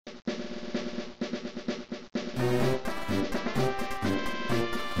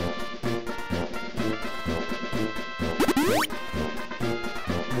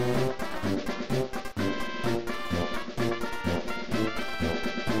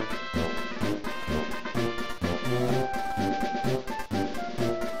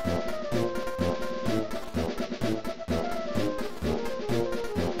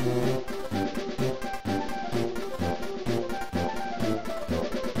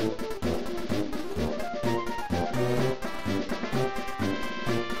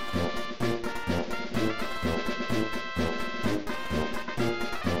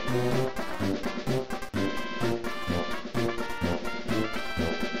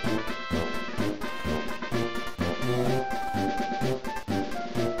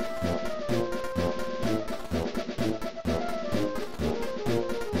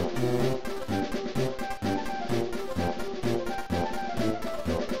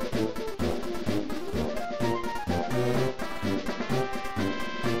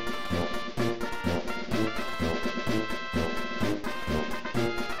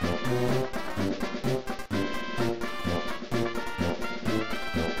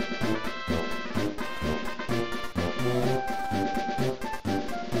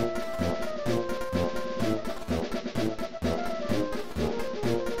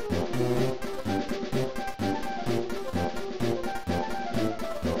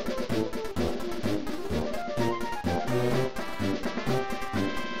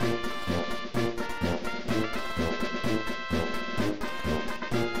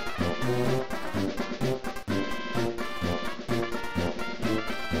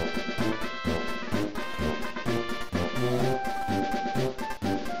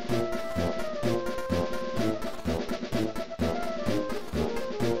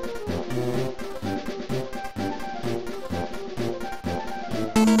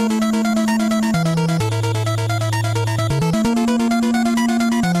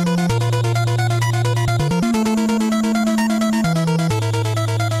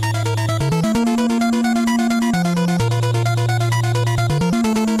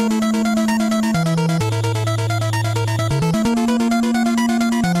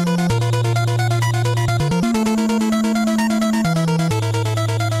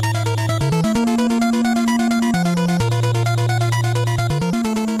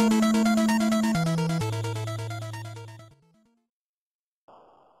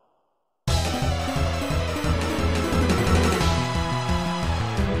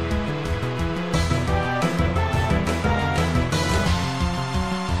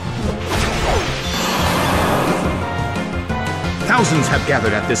Thousands have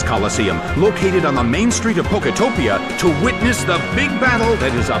gathered at this Coliseum, located on the main street of Poketopia, to witness the big battle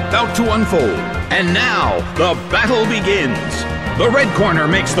that is about to unfold. And now, the battle begins. The red corner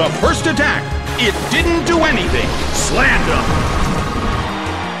makes the first attack. It didn't do anything. Slammed him.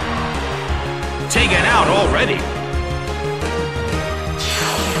 Taken out already.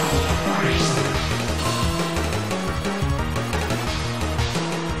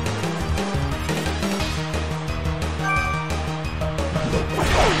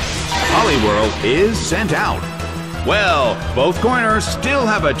 Poliwhirl is sent out. Well, both corners still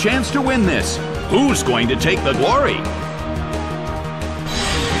have a chance to win this. Who's going to take the glory?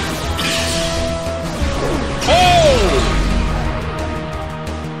 Oh!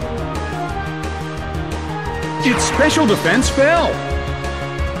 Its special defense fell.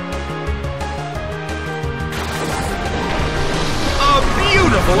 A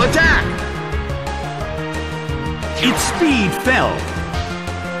beautiful attack. Its speed fell.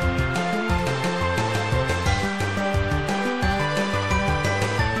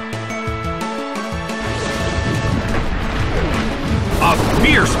 A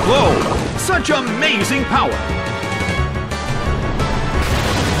fierce blow! Such amazing power!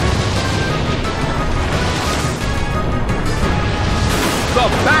 The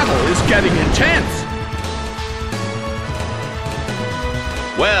battle is getting intense!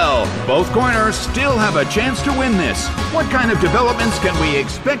 Well, both corners still have a chance to win this. What kind of developments can we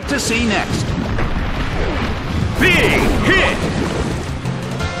expect to see next? Big hit!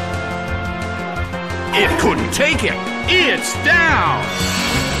 It couldn't take it! It's down!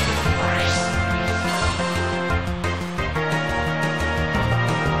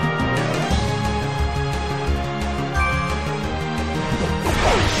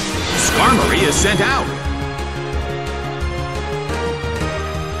 Skarmory is sent out.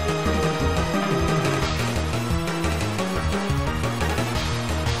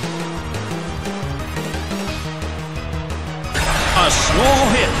 A small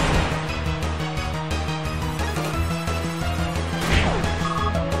hit.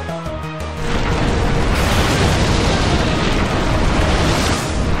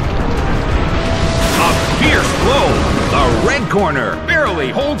 The red corner barely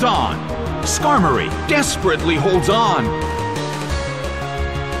holds on. Skarmory desperately holds on.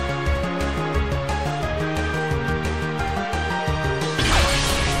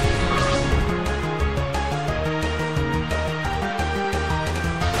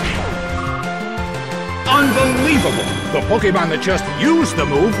 Unbelievable! The Pokemon that just used the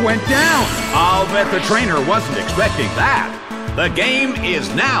move went down. I'll bet the trainer wasn't expecting that. The game is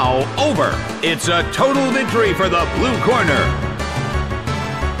now over. It's a total victory for the blue corner.